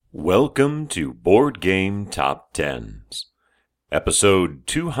Welcome to Board Game Top Tens, episode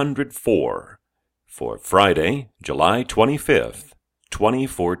 204, for Friday, July 25th,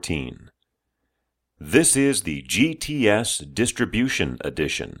 2014. This is the GTS Distribution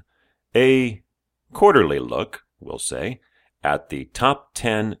Edition, a quarterly look, we'll say, at the top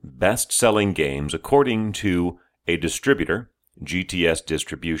 10 best-selling games according to a distributor, GTS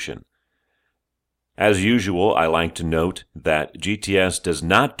Distribution. As usual, I like to note that GTS does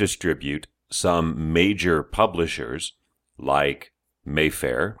not distribute some major publishers like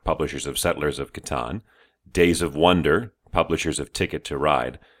Mayfair, publishers of Settlers of Catan, Days of Wonder, publishers of Ticket to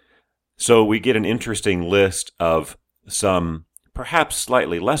Ride. So we get an interesting list of some perhaps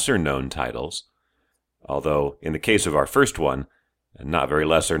slightly lesser-known titles, although in the case of our first one, not very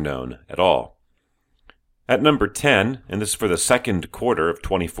lesser-known at all. At number 10, and this is for the second quarter of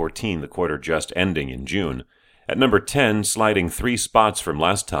 2014, the quarter just ending in June, at number 10, sliding 3 spots from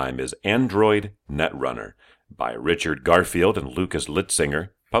last time, is Android Netrunner by Richard Garfield and Lucas Litzinger,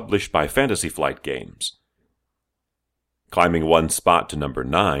 published by Fantasy Flight Games. Climbing 1 spot to number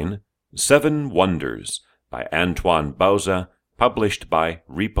 9, Seven Wonders by Antoine Bauza, published by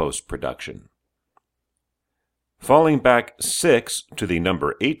Repos Production. Falling back 6 to the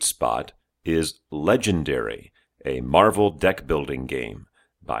number 8 spot is Legendary, a Marvel deck-building game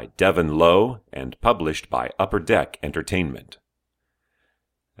by Devin Lowe and published by Upper Deck Entertainment.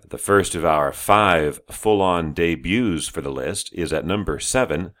 The first of our 5 full-on debuts for the list is at number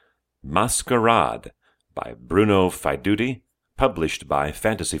 7, Masquerade by Bruno Faidutti, published by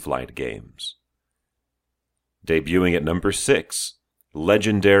Fantasy Flight Games. Debuting at number 6,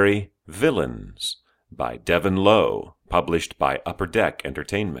 Legendary Villains by Devin Lowe, published by Upper Deck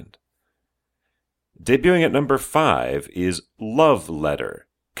Entertainment. Debuting at number 5 is Love Letter,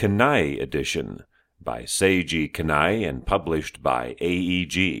 Kanai Edition, by Seiji Kanai and published by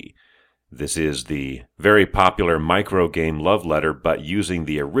AEG. This is the very popular microgame Love Letter, but using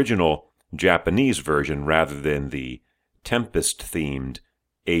the original Japanese version rather than the Tempest-themed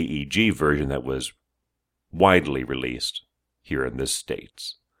AEG version that was widely released here in the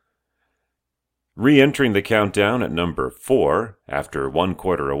States. Re-entering the countdown at number 4, after 1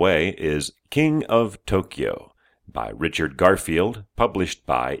 quarter away, is King of Tokyo by Richard Garfield, published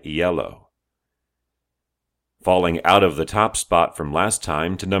by Iello. Falling out of the top spot from last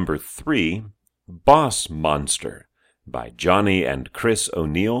time to number 3, Boss Monster by Johnny and Chris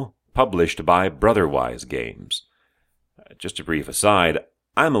O'Neill, published by Brotherwise Games. Just a brief aside,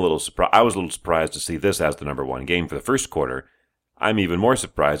 I was a little surprised to see this as the number 1 game for the first quarter. I'm even more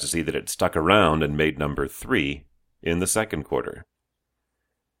surprised to see that it stuck around and made number 3 in the second quarter.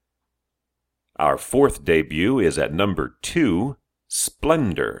 Our 4th debut is at number 2,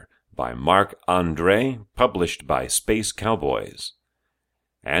 Splendor by Marc André, published by Space Cowboys.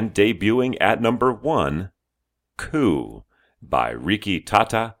 And debuting at number 1, Coup by Riki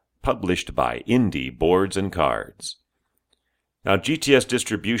Tata, published by Indie Boards and Cards. Now, GTS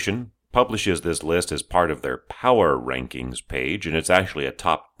Distribution publishes this list as part of their Power Rankings page, and it's actually a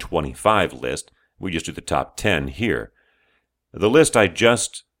top 25 list. We just do the top 10 here. The list I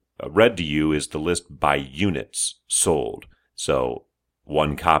just read to you is the list by units sold, so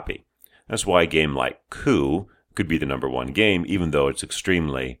 1 copy. That's why a game like Coup could be the number 1 game, even though it's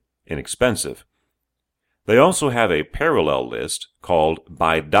extremely inexpensive. They also have a parallel list called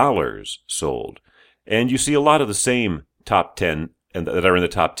by dollars sold, and you see a lot of the same top 10 and that are in the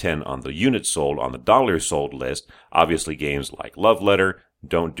top 10 on the units sold on the dollars sold list. Obviously, games like Love Letter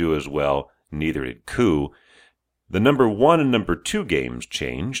don't do as well, neither did Coup. The number 1 and number 2 games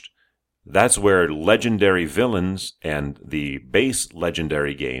changed. That's where Legendary Villains and the base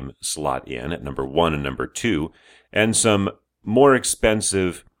Legendary game slot in at number 1 and number 2, and some more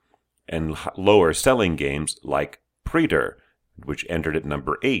expensive and lower selling games like Praetor, which entered at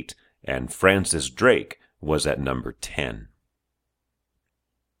number 8, and Francis Drake was at number 10.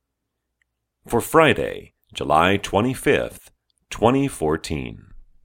 For Friday, July 25th, 2014.